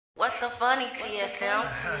What's so funny, TSM?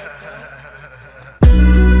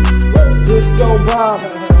 Disco Bob,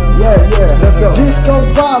 yeah, let's go.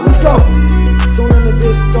 Disco Bob, let's go. Tune in to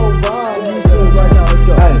Disco Bob, YouTube right now, let's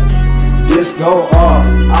go. Hey, Disco hard,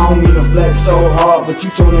 I don't mean to flex so hard, but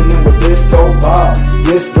you tuning in with Disco Bob.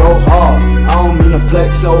 Disco hard, I don't mean to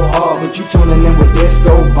flex so hard, but you tuning in with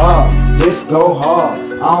Disco Bob. Disco hard,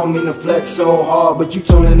 I don't mean to flex so hard, but you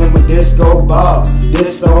tuning in with Disco Bob.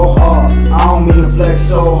 Disco hard, I don't mean to flex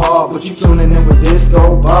so hard, but you tuning in with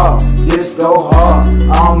Disco Bob. Disco hard,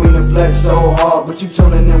 I don't mean to flex so hard, but you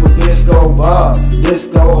tuning in with Disco Bob.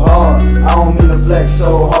 Disco hard, I don't mean to flex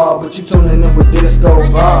so hard, but you tuning in with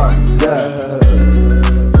Disco Bob. Yeah.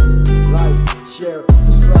 Like, share,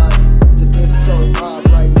 subscribe to Disco Bob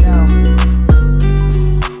right now.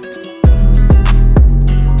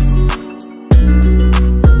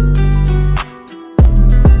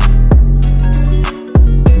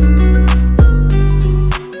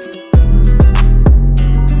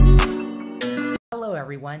 Hello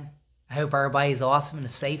everyone, I hope everybody's awesome and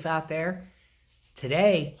safe out there.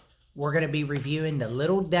 Today we're going to be reviewing the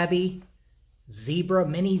Little Debbie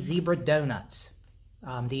Mini Zebra Donuts.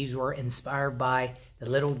 These were inspired by the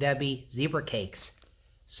Little Debbie Zebra Cakes.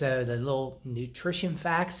 So the little nutrition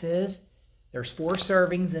facts is there's 4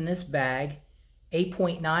 servings in this bag,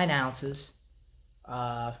 8.9 ounces.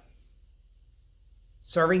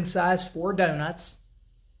 Serving size 4 donuts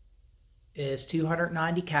is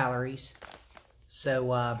 290 calories.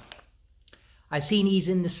 So I seen these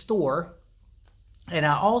in the store, and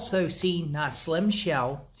I also seen Slim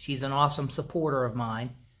Shell. She's an awesome supporter of mine.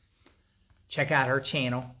 Check out her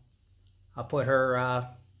channel. I'll put her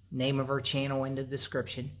name of her channel in the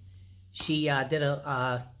description. She did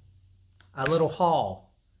a little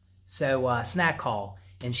haul, so snack haul,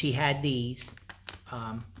 and she had these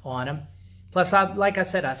on them. Plus, like I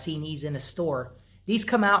said, I seen these in the store. These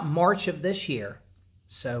come out in March of this year.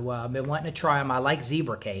 So I've been wanting to try them. I like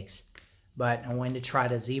zebra cakes, but I wanted to try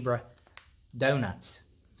the zebra donuts.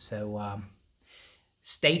 So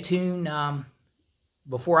stay tuned.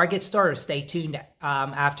 Before I get started, stay tuned.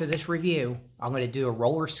 After this review, I'm going to do a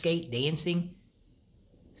roller skate dancing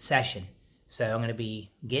session. So I'm going to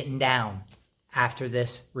be getting down after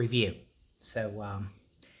this review. So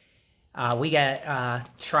we got to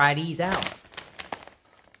try these out.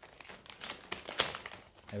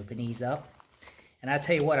 Open these up. And I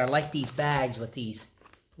tell you what, I like these bags with these,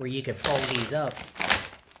 where you can fold these up.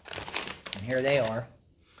 And here they are.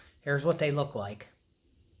 Here's what they look like.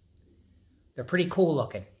 They're pretty cool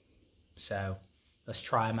looking. So, let's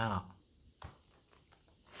try them out.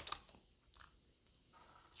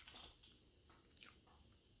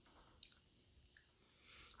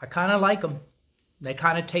 I kind of like them. They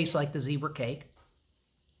kind of taste like the zebra cake.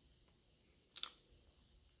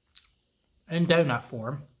 In donut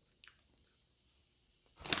form.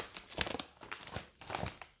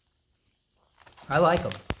 I like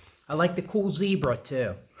them. I like the cool zebra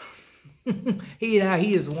too. he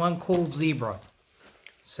is one cool zebra.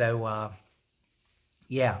 So,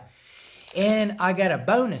 yeah. And I got a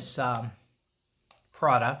bonus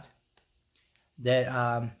product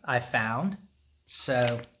that I found.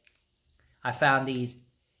 So, I found these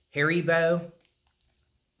Haribo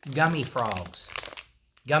Gummy Frogs.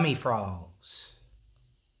 Gummy Frogs.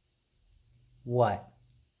 What?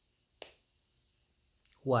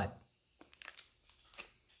 What?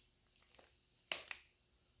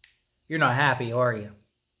 You're not happy, are you?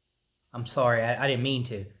 I'm sorry, I didn't mean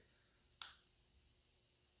to.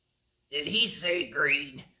 Did he say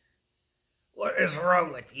green? What is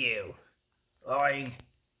wrong with you? Lying.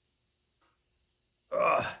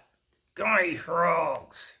 Gummy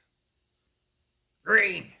frogs.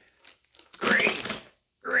 Green. Green.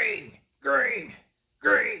 Green. Green.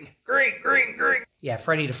 Green. Green. Green. Green. Yeah,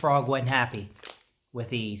 Freddy the Frog wasn't happy with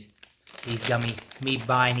these me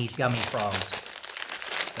buying these gummy frogs.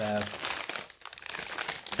 So,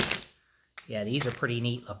 yeah, these are pretty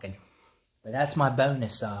neat looking. But that's my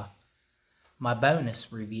bonus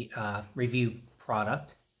review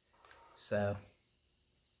product. So,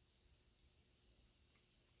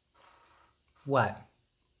 what?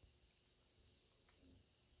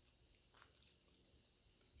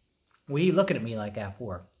 What are you looking at me like that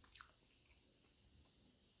for?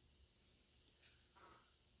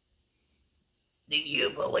 Do you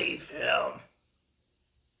believe him?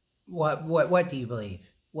 What do you believe?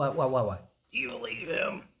 What? Do you believe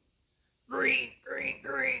him? Green, green,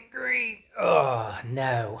 green, green. Oh,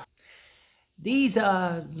 no. These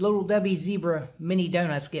Little Debbie Zebra Mini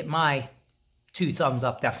Donuts get my 2 thumbs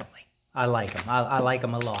up, definitely. I like them. I like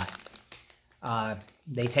them a lot.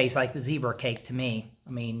 They taste like the zebra cake to me. I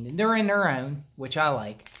mean, they're in their own, which I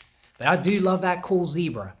like. But I do love that cool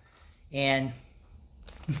zebra. And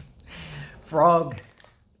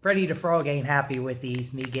Freddy the Frog ain't happy with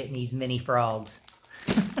me getting these mini frogs.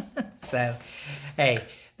 So, hey,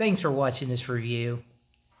 thanks for watching this review.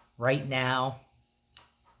 Right now,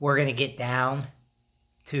 we're going to get down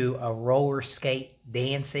to a roller skate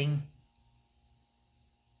dancing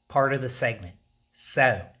part of the segment.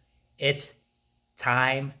 So, it's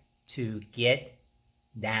time to get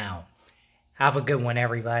down. Have a good one,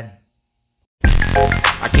 everyone.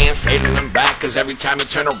 I can't say that I'm back, cause every time I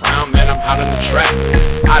turn around, man, I'm out on the track.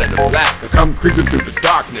 Out of the black, I come creeping through the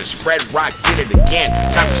darkness. Fred Rock did it again,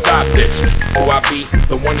 time to stop this. Who I be?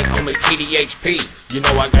 The one and only TDHP. You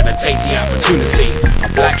know I gotta take the opportunity.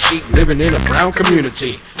 A black sheep living in a brown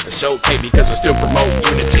community. It's okay because I still promote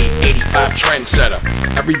unity. 85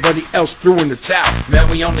 trendsetter. Everybody else threw in the towel. Man,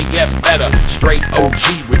 we only get better. Straight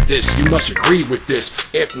OG with this. You must agree with this.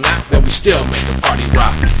 If not, then we still make the party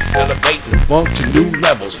rock. Elevating the funk to new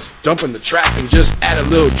levels. Dumping the track and just add a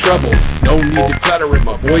little trouble. No need to clutter it.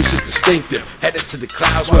 My voice is distinctive. Headed to the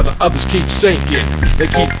clouds while the others keep sinking. They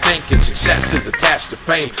keep thinking success is attached to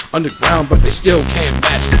fame. Underground, but they still can't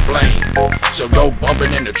match the flame. So go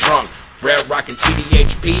bumping in the trunk. Fred Rock and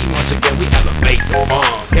TDHP, once again we elevate the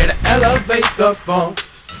funk. Here to elevate the funk.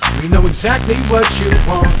 We know exactly what you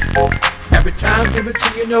want. Every time give it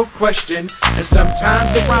to you, no question. And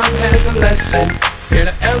sometimes the rhyme has a lesson. Here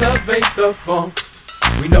to elevate the funk.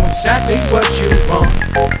 We know exactly what you want.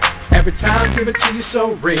 Every time give it to you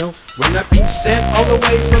so real. When that beat sent all the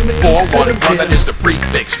way from the east to the middle. That is the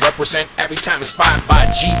prefix. Represent every time inspired by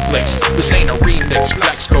G-Flicks. This ain't a remix.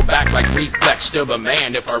 Flex go back like reflex. Still the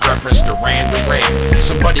man if I reference to Randy Ran.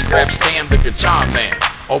 Somebody grab Stan the guitar man.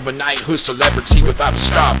 Overnight hood celebrity without a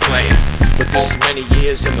star playing. But this is many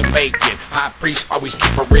years in the making. High priests always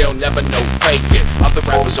keep it real, never no faking. Other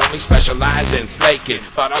rappers only specialize in faking.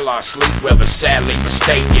 Thought I lost sleep, well, but sadly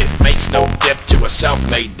mistaken. Makes no diff to a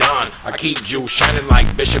self-made Don. I keep jewels shining like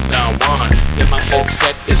Bishop Don Juan. In my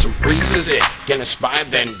headset is some freezers it. Get inspired,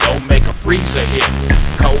 then go make a freezer hit.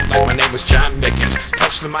 Cold like my name was John Mickens.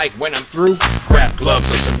 Touch the mic when I'm through. Grab gloves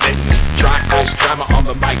or some mittens. Dry ice drama on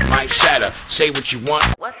the mic might shatter. Say what you want.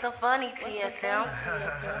 What's so funny, TSM?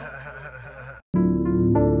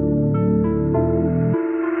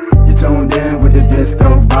 You tuned in with the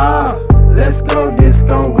disco Bob. Let's go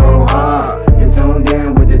disco, go hard. You tuned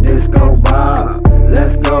in with the disco Bob.